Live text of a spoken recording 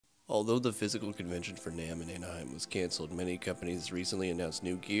Although the physical convention for NAMM in Anaheim was canceled, many companies recently announced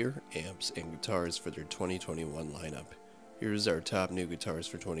new gear, amps, and guitars for their 2021 lineup. Here's our top new guitars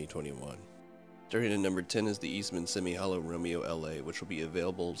for 2021. Starting at number 10 is the Eastman Semi-Hollow Romeo LA, which will be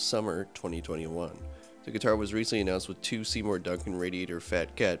available summer 2021. The guitar was recently announced with two Seymour Duncan Radiator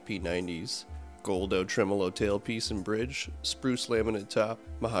Fat Cat P90s, Goldo tremolo tailpiece and bridge, spruce laminate top,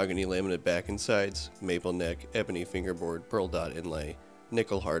 mahogany laminate back and sides, maple neck, ebony fingerboard, pearl dot inlay,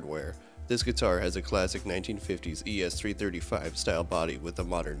 nickel hardware. This guitar has a classic 1950s ES335 style body with a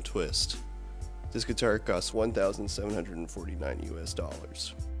modern twist. This guitar costs $1,749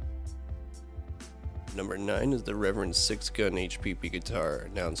 US. Number 9 is the Reverend 6-gun HPP guitar,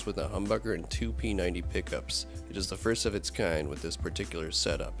 announced with a humbucker and two P90 pickups. It is the first of its kind with this particular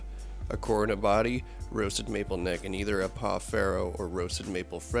setup. A Corona body, roasted maple neck, and either a Pa Faro or roasted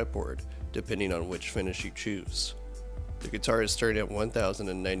maple fretboard, depending on which finish you choose. The guitar is starting at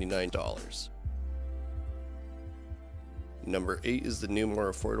 $1,099. Number 8 is the new,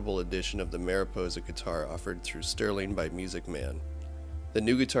 more affordable edition of the Mariposa guitar offered through Sterling by Music Man. The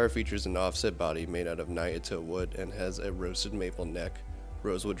new guitar features an offset body made out of Nyato wood and has a roasted maple neck,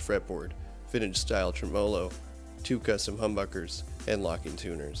 rosewood fretboard, vintage style tremolo, two custom humbuckers, and locking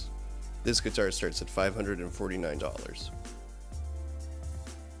tuners. This guitar starts at $549.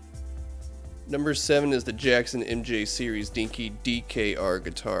 Number 7 is the Jackson MJ Series Dinky DKR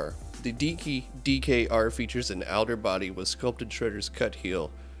guitar. The Dinky DKR features an outer body with sculpted shredder's cut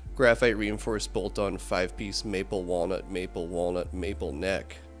heel, graphite reinforced bolt-on 5-piece maple walnut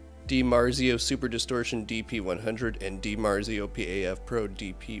neck, DiMarzio Super Distortion DP100 and DiMarzio PAF Pro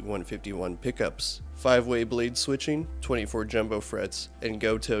DP151 pickups, 5-way blade switching, 24 jumbo frets, and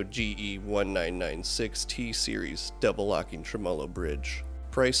Gotoh GE1996 T Series double locking tremolo bridge.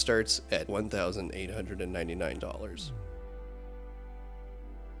 Price starts at $1,899.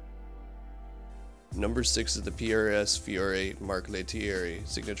 Number 6 is the PRS Fiore Mark Lettieri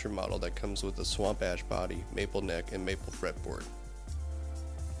signature model that comes with a swamp ash body, maple neck, and maple fretboard.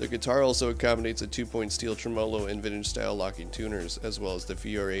 The guitar also accommodates a 2-point steel tremolo and vintage style locking tuners, as well as the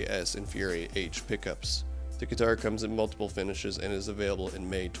Fiore S and Fiore H pickups. The guitar comes in multiple finishes and is available in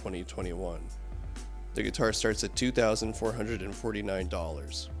May 2021. The guitar starts at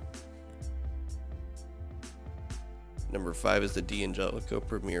 $2,449. Number 5 is the D'Angelico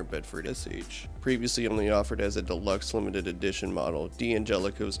Premier Bedford SH. Previously only offered as a deluxe limited edition model,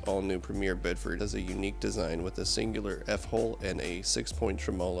 D'Angelico's all-new Premier Bedford has a unique design with a singular F-hole and a 6-point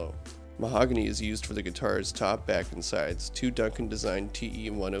tremolo. Mahogany is used for the guitar's top, back, and sides, two Duncan-designed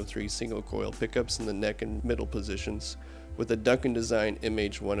TE103 single-coil pickups in the neck and middle positions, with a Duncan-designed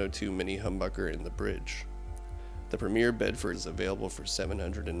MH102 mini humbucker in the bridge. The Premier Bedford is available for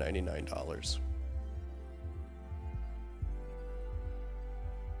 $799.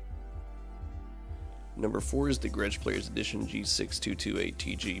 Number 4 is the Gretsch Players Edition G6228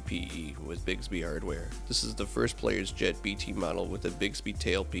 TGPE with Bigsby hardware. This is the first Players Jet BT model with a Bigsby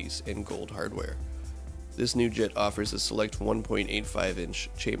tailpiece and gold hardware. This new jet offers a select 1.85-inch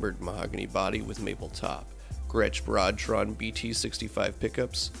chambered mahogany body with maple top, Gretsch Broadtron BT65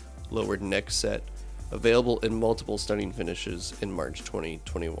 pickups, lowered neck set, available in multiple stunning finishes in March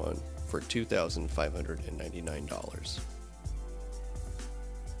 2021 for $2,599.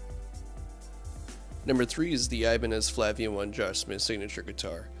 Number 3 is the Ibanez Flavia 1 Josh Smith signature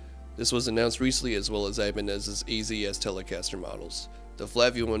guitar. This was announced recently, as well as Ibanez's AZS Telecaster models. The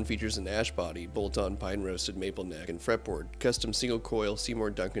Flavia 1 features an ash body, bolt-on pine roasted maple neck and fretboard, custom single coil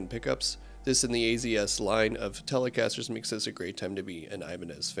Seymour Duncan pickups. This in the AZS line of Telecasters makes this a great time to be an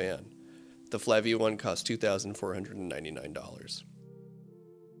Ibanez fan. The Flavia 1 costs $2,499.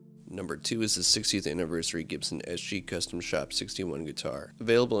 Number 2 is the 60th anniversary Gibson SG Custom Shop 61 guitar.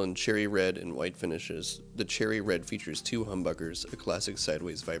 Available in cherry red and white finishes, the cherry red features two humbuckers, a classic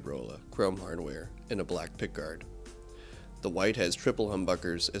sideways vibrola, chrome hardware, and a black pickguard. The white has triple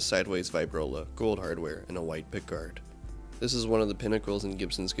humbuckers, a sideways vibrola, gold hardware, and a white pickguard. This is one of the pinnacles in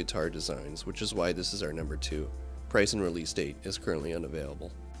Gibson's guitar designs, which is why this is our number 2. Price and release date is currently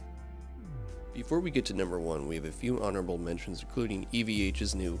unavailable. Before we get to number 1, we have a few honorable mentions, including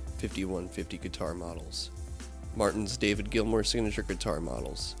EVH's new 5150 guitar models, Martin's David Gilmour signature guitar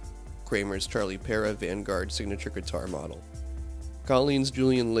models, Kramer's Charlie Para Vanguard signature guitar model, Colleen's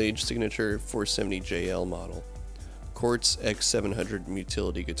Julian Lage signature 470 JL model, Quartz X700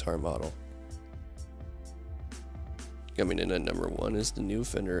 utility guitar model. Coming in at number 1 is the new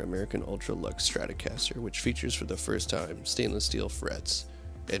Fender American Ultra Lux Stratocaster, which features for the first time stainless steel frets,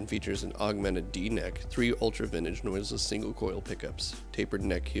 and features an augmented D-neck, 3 ultra vintage noiseless single coil pickups, tapered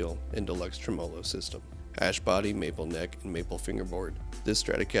neck heel, and deluxe tremolo system. ash body, maple neck, and maple fingerboard. This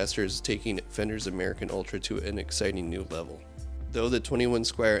Stratocaster is taking Fender's American Ultra to an exciting new level. Though the 21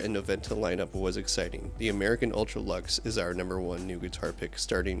 Squire and Noventa lineup was exciting, the American Ultra Luxe is our #1 new guitar pick,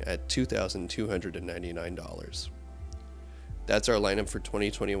 starting at $2,299. That's our lineup for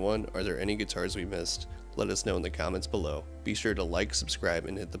 2021. Are there any guitars we missed? Let us know in the comments below. Be sure to like, subscribe,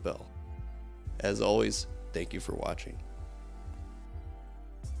 and hit the bell. As always, thank you for watching.